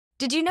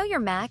Did you know your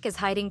Mac is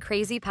hiding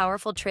crazy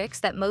powerful tricks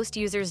that most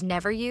users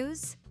never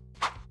use?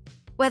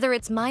 Whether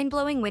it's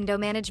mind-blowing window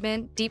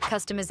management, deep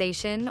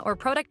customization, or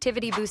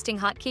productivity-boosting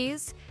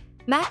hotkeys,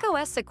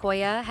 macOS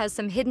Sequoia has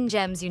some hidden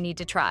gems you need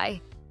to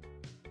try.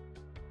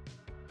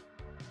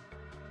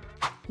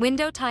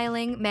 Window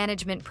Tiling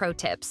Management Pro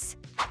Tips.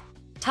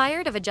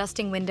 Tired of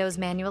adjusting windows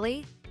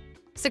manually?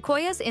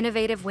 Sequoia's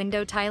innovative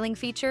window tiling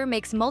feature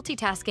makes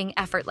multitasking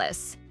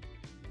effortless.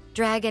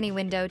 Drag any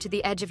window to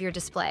the edge of your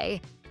display,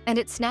 and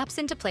it snaps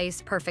into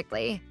place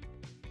perfectly.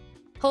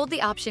 Hold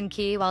the Option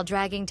key while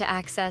dragging to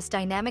access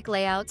dynamic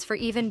layouts for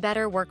even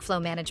better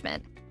workflow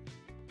management.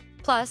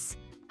 Plus,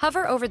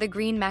 hover over the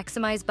green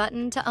Maximize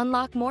button to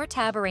unlock more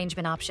tab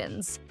arrangement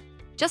options.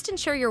 Just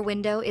ensure your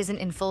window isn't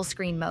in full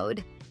screen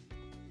mode.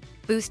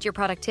 Boost your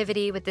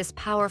productivity with this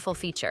powerful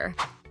feature.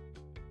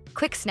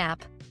 Quick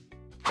Snap.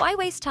 Why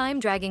waste time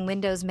dragging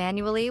windows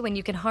manually when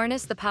you can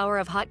harness the power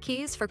of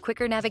hotkeys for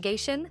quicker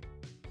navigation?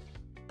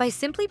 By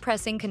simply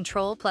pressing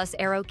Ctrl plus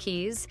arrow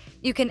keys,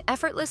 you can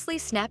effortlessly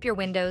snap your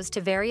windows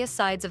to various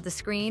sides of the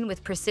screen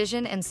with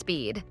precision and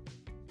speed.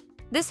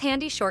 This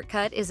handy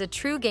shortcut is a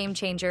true game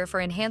changer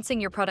for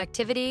enhancing your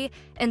productivity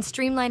and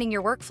streamlining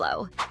your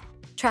workflow.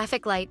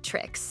 Traffic light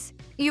tricks.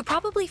 You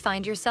probably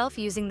find yourself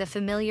using the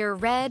familiar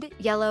red,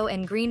 yellow,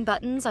 and green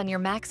buttons on your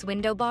Mac's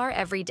window bar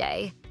every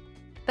day.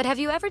 But have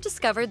you ever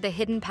discovered the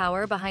hidden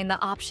power behind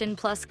the Option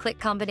plus click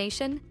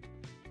combination?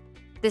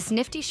 This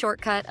nifty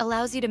shortcut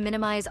allows you to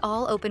minimize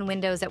all open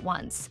windows at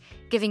once,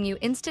 giving you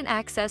instant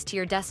access to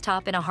your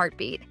desktop in a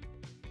heartbeat.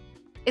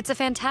 It's a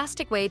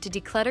fantastic way to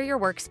declutter your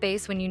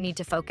workspace when you need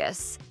to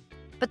focus.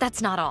 But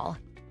that's not all.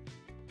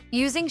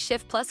 Using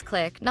Shift plus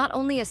Click not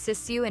only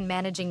assists you in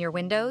managing your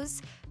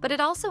windows, but it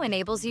also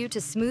enables you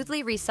to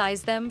smoothly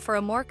resize them for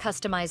a more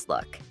customized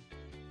look.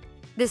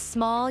 This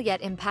small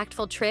yet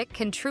impactful trick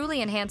can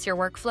truly enhance your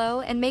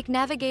workflow and make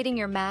navigating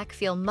your Mac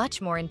feel much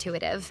more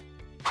intuitive.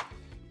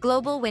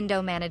 Global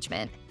Window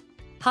Management.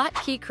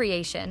 Hotkey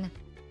Creation.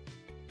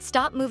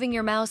 Stop moving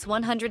your mouse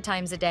 100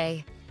 times a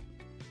day.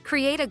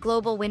 Create a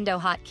global window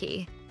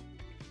hotkey.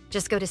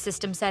 Just go to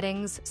System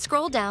Settings,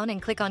 scroll down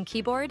and click on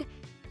Keyboard.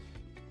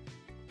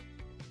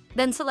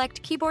 Then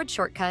select Keyboard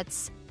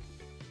Shortcuts.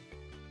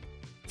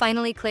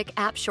 Finally, click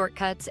App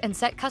Shortcuts and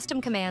set custom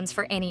commands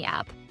for any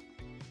app.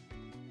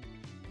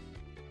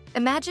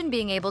 Imagine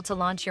being able to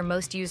launch your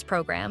most used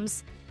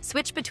programs,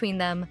 switch between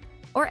them,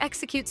 or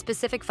execute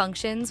specific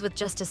functions with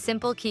just a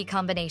simple key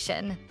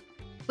combination.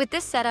 With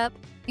this setup,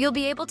 you'll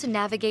be able to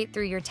navigate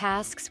through your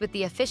tasks with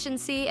the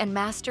efficiency and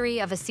mastery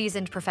of a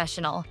seasoned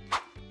professional.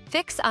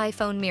 Fix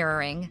iPhone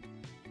mirroring.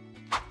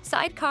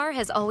 Sidecar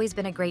has always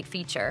been a great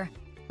feature,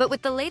 but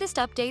with the latest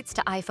updates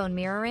to iPhone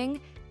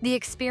mirroring, the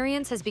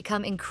experience has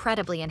become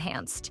incredibly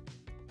enhanced.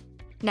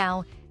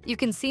 Now, you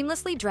can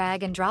seamlessly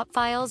drag and drop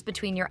files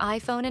between your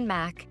iPhone and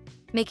Mac,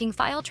 making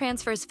file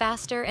transfers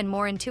faster and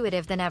more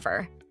intuitive than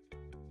ever.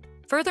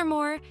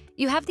 Furthermore,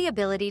 you have the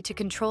ability to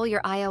control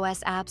your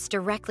iOS apps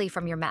directly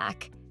from your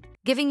Mac,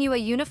 giving you a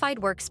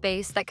unified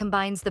workspace that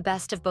combines the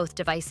best of both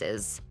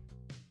devices.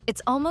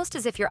 It's almost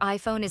as if your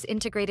iPhone is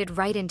integrated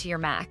right into your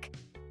Mac,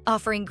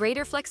 offering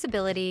greater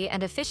flexibility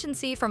and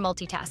efficiency for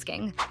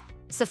multitasking.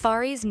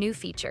 Safari's new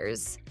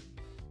features.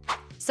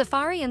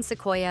 Safari in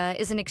Sequoia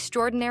is an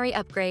extraordinary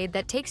upgrade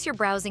that takes your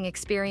browsing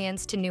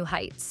experience to new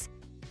heights.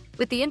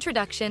 With the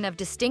introduction of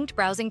distinct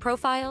browsing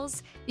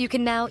profiles, you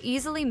can now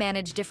easily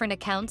manage different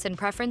accounts and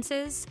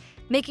preferences,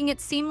 making it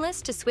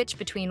seamless to switch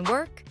between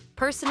work,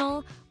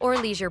 personal, or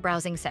leisure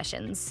browsing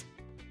sessions.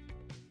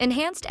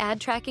 Enhanced ad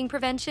tracking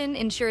prevention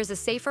ensures a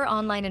safer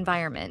online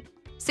environment,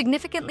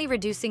 significantly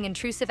reducing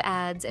intrusive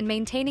ads and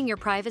maintaining your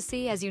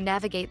privacy as you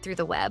navigate through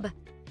the web.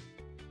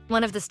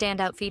 One of the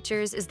standout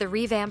features is the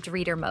revamped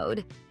Reader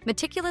mode,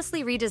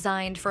 meticulously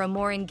redesigned for a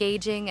more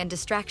engaging and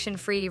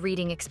distraction-free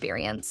reading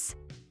experience.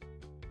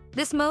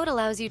 This mode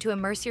allows you to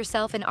immerse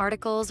yourself in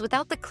articles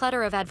without the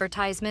clutter of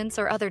advertisements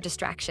or other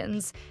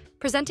distractions,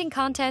 presenting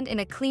content in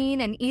a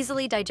clean and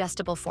easily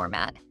digestible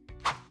format.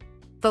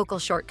 Vocal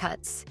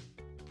shortcuts.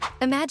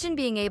 Imagine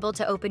being able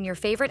to open your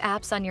favorite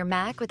apps on your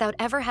Mac without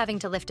ever having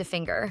to lift a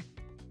finger.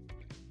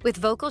 With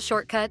vocal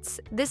shortcuts,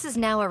 this is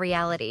now a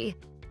reality.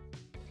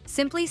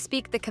 Simply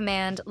speak the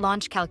command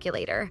Launch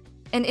Calculator,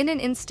 and in an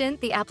instant,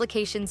 the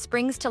application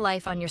springs to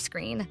life on your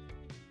screen.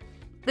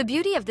 The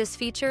beauty of this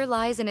feature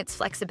lies in its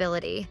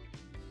flexibility.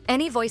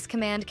 Any voice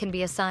command can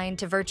be assigned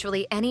to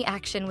virtually any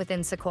action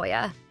within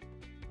Sequoia.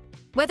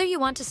 Whether you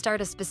want to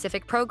start a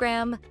specific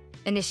program,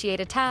 initiate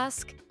a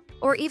task,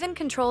 or even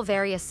control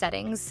various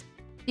settings,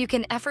 you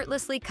can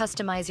effortlessly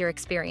customize your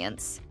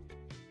experience.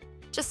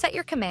 Just set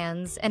your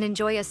commands and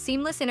enjoy a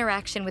seamless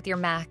interaction with your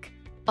Mac,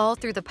 all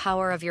through the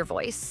power of your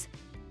voice.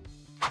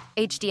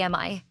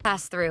 HDMI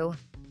Passthrough.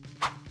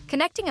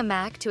 Connecting a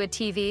Mac to a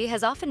TV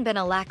has often been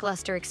a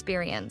lackluster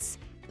experience,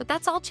 but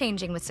that's all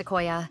changing with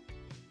Sequoia.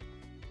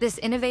 This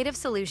innovative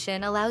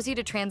solution allows you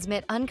to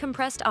transmit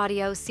uncompressed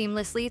audio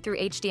seamlessly through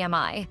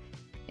HDMI,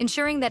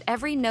 ensuring that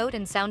every note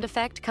and sound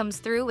effect comes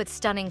through with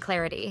stunning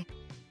clarity.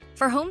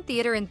 For home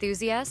theater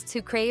enthusiasts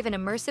who crave an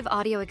immersive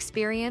audio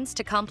experience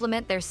to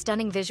complement their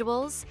stunning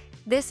visuals,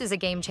 this is a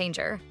game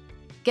changer.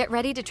 Get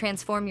ready to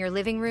transform your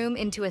living room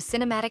into a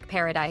cinematic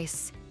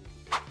paradise.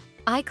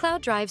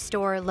 iCloud Drive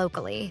Store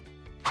locally.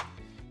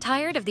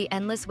 Tired of the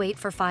endless wait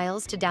for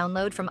files to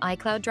download from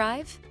iCloud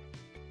Drive?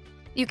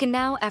 You can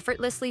now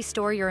effortlessly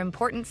store your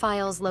important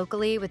files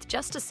locally with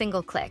just a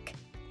single click.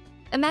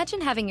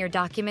 Imagine having your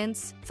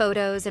documents,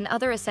 photos, and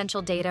other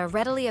essential data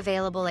readily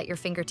available at your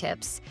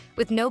fingertips,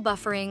 with no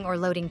buffering or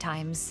loading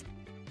times.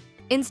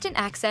 Instant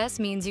access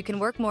means you can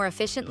work more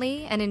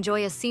efficiently and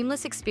enjoy a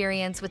seamless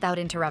experience without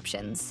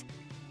interruptions.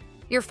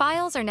 Your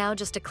files are now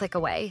just a click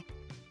away,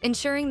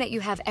 ensuring that you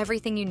have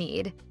everything you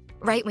need,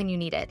 right when you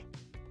need it.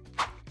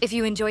 If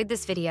you enjoyed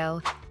this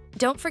video,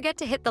 don't forget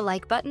to hit the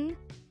like button,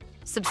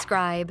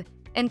 subscribe,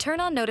 and turn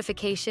on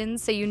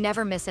notifications so you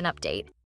never miss an update.